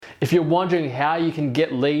If you're wondering how you can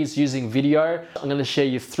get leads using video, I'm going to share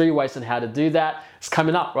you 3 ways on how to do that. It's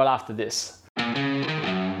coming up right after this.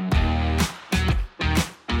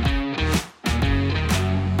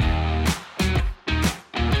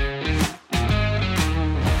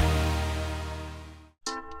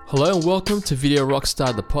 Hello and welcome to Video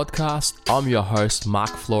Rockstar, the podcast. I'm your host,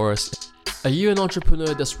 Mark Flores. Are you an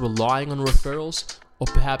entrepreneur that's relying on referrals, or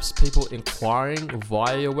perhaps people inquiring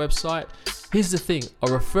via your website? Here's the thing, a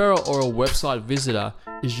referral or a website visitor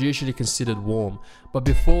is usually considered warm, but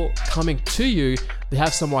before coming to you, they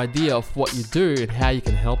have some idea of what you do and how you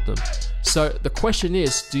can help them. So the question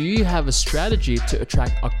is, do you have a strategy to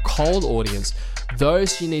attract a cold audience?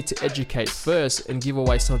 Those you need to educate first and give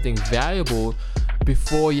away something valuable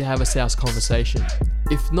before you have a sales conversation.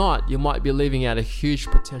 If not, you might be leaving out a huge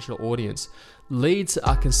potential audience. Leads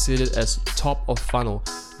are considered as top of funnel.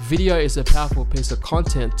 Video is a powerful piece of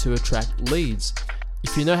content to attract leads.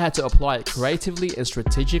 If you know how to apply it creatively and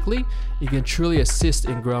strategically, it can truly assist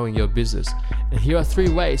in growing your business. And here are 3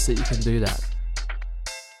 ways that you can do that.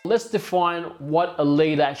 Let's define what a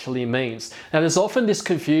lead actually means. Now, there's often this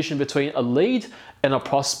confusion between a lead and a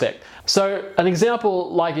prospect. So an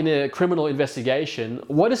example, like in a criminal investigation,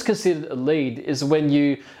 what is considered a lead is when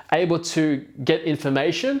you're able to get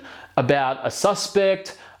information about a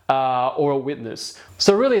suspect or a witness.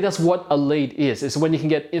 So really that's what a lead is when you can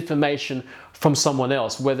get information from someone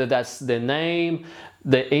else, whether that's their name,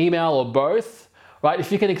 their email, or both. Right?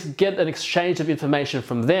 If you can get an exchange of information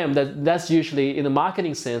from them, that's usually, in a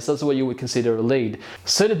marketing sense, that's what you would consider a lead.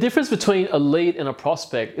 So the difference between a lead and a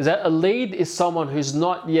prospect is that a lead is someone who's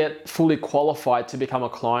not yet fully qualified to become a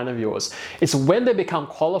client of yours. It's when they become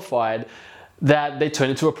qualified that they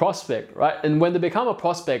turn into a prospect, right? And when they become a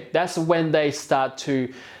prospect, that's when they start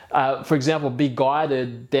to, for example, be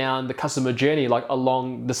guided down the customer journey, like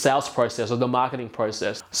along the sales process or the marketing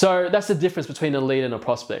process. So that's the difference between a lead and a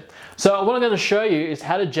prospect. So what I'm going to show you is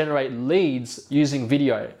how to generate leads using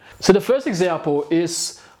video. So the first example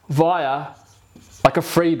is via like a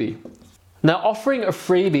freebie. Now, offering a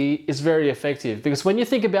freebie is very effective because when you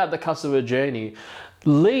think about the customer journey,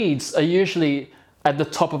 leads are usually at the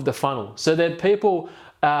top of the funnel. So they're people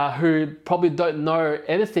who probably don't know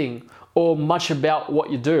anything or much about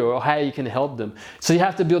what you do or how you can help them. So you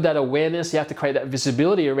have to build that awareness, you have to create that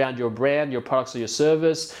visibility around your brand, your products or your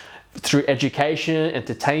service through education,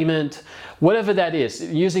 entertainment, whatever that is.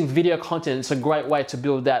 Using video content is a great way to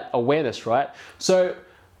build that awareness, right? So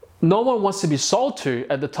no one wants to be sold to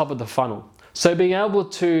at the top of the funnel. So being able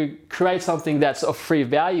to create something that's of free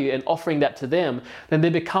value and offering that to them, then they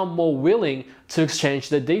become more willing to exchange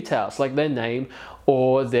their details, like their name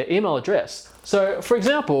or their email address. So for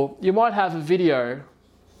example, you might have a video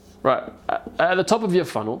right at the top of your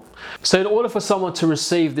funnel. So in order for someone to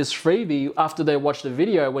receive this freebie after they watch the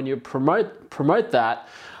video, when you promote that,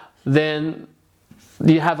 then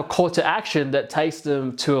you have a call to action that takes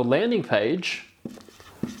them to a landing page.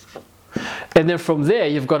 And then from there,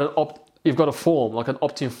 you've got a form, like an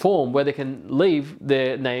opt-in form, where they can leave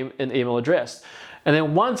their name and email address. And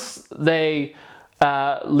then once they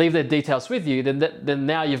leave their details with you, then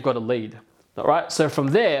now you've got a lead. All right. So from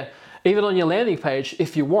there, even on your landing page,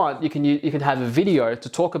 if you want, you can have a video to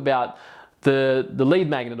talk about the lead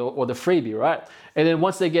magnet or the freebie, right? And then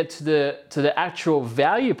once they get to the actual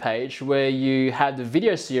value page where you have the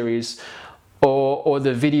video series or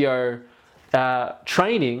the video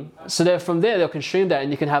training, so that from there they'll consume that,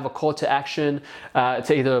 and you can have a call to action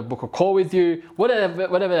to either book a call with you,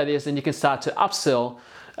 whatever that is, and you can start to upsell.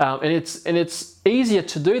 And it's easier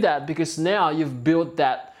to do that because now you've built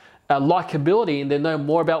that likability and they know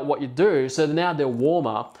more about what you do, so now they're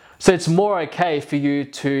warmer. So it's more okay for you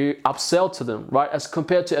to upsell to them, right? As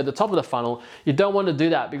compared to at the top of the funnel, you don't want to do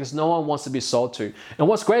that because no one wants to be sold to. And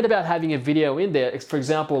what's great about having a video in there is, for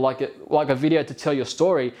example, like a video to tell your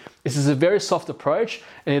story, this is a very soft approach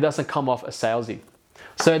and it doesn't come off as salesy.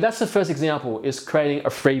 So that's the first example, is creating a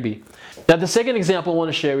freebie. Now the second example I want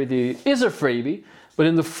to share with you is a freebie, but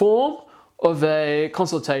in the form of a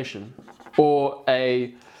consultation or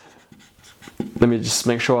let me just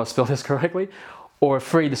make sure I spell this correctly, or a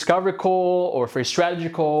free discovery call or a free strategy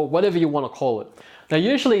call, whatever you want to call it. Now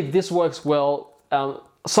usually this works well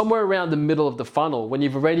somewhere around the middle of the funnel when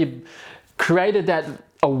you've already created that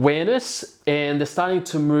awareness and they're starting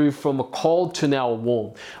to move from a cold to now a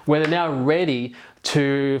warm, where they're now ready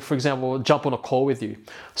to, for example, jump on a call with you.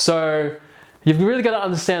 So you've really got to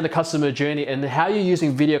understand the customer journey and how you're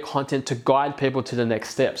using video content to guide people to the next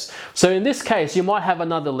steps. So in this case, you might have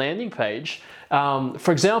another landing page.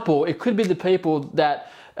 For example, it could be the people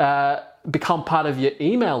that become part of your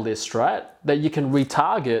email list, right? That you can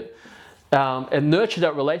retarget and nurture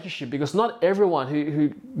that relationship, because not everyone who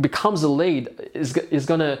becomes a lead is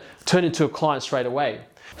going to turn into a client straight away.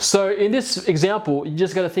 So in this example, you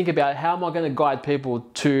just got to think about, how am I going to guide people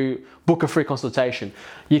to book a free consultation?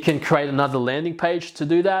 You can create another landing page to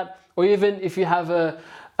do that, or even if you have a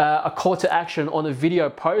call to action on a video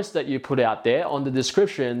post that you put out there on the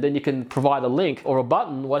description, then you can provide a link or a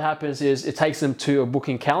button. What happens is it takes them to a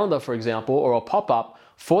booking calendar, for example, or a pop-up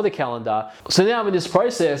for the calendar. So now in this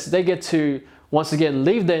process, they get to, once again,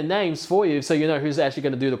 leave their names for you, so you know who's actually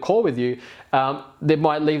going to do the call with you. They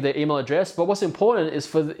might leave their email address, but what's important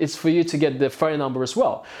is for you to get the phone number as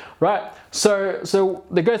well, right? So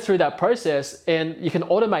they go through that process, and you can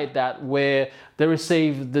automate that where they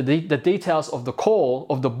receive the details of the call,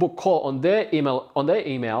 of the book call, on their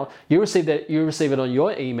email. You receive it on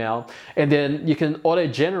your email, and then you can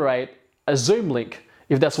auto-generate a Zoom link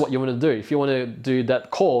if that's what you want to do. If you want to do that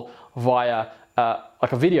call via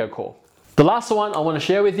like a video call. The last one I want to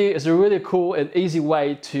share with you is a really cool and easy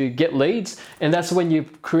way to get leads, and that's when you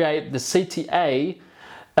create the CTA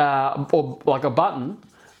or like a button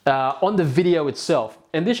on the video itself.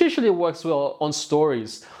 And this usually works well on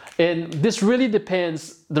stories. And this really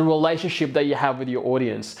depends the relationship that you have with your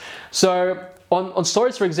audience. So on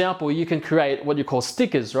stories, for example, you can create what you call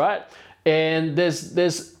stickers, right? And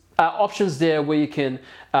there's options there where you can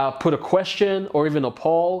put a question or even a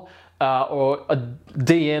poll or a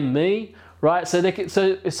DM me, right? So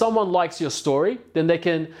if someone likes your story, then they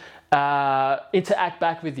can interact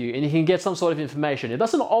back with you, and you can get some sort of information. It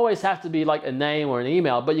doesn't always have to be like a name or an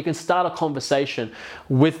email, but you can start a conversation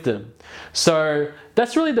with them. So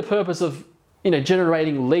that's really the purpose of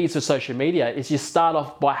generating leads for social media, is you start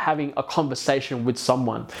off by having a conversation with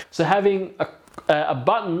someone. So having a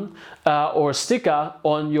button or a sticker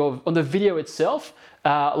on the video itself,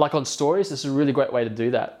 like on stories, is a really great way to do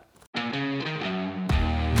that.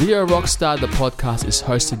 Video Rockstar, the podcast, is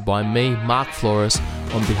hosted by me, Mark Flores,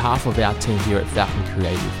 on behalf of our team here at Falcon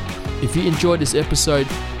Creative. If you enjoyed this episode,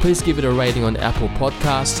 please give it a rating on Apple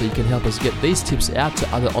Podcasts so you can help us get these tips out to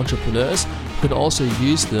other entrepreneurs who can also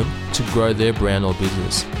use them to grow their brand or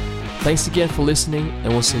business. Thanks again for listening, and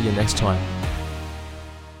we'll see you next time.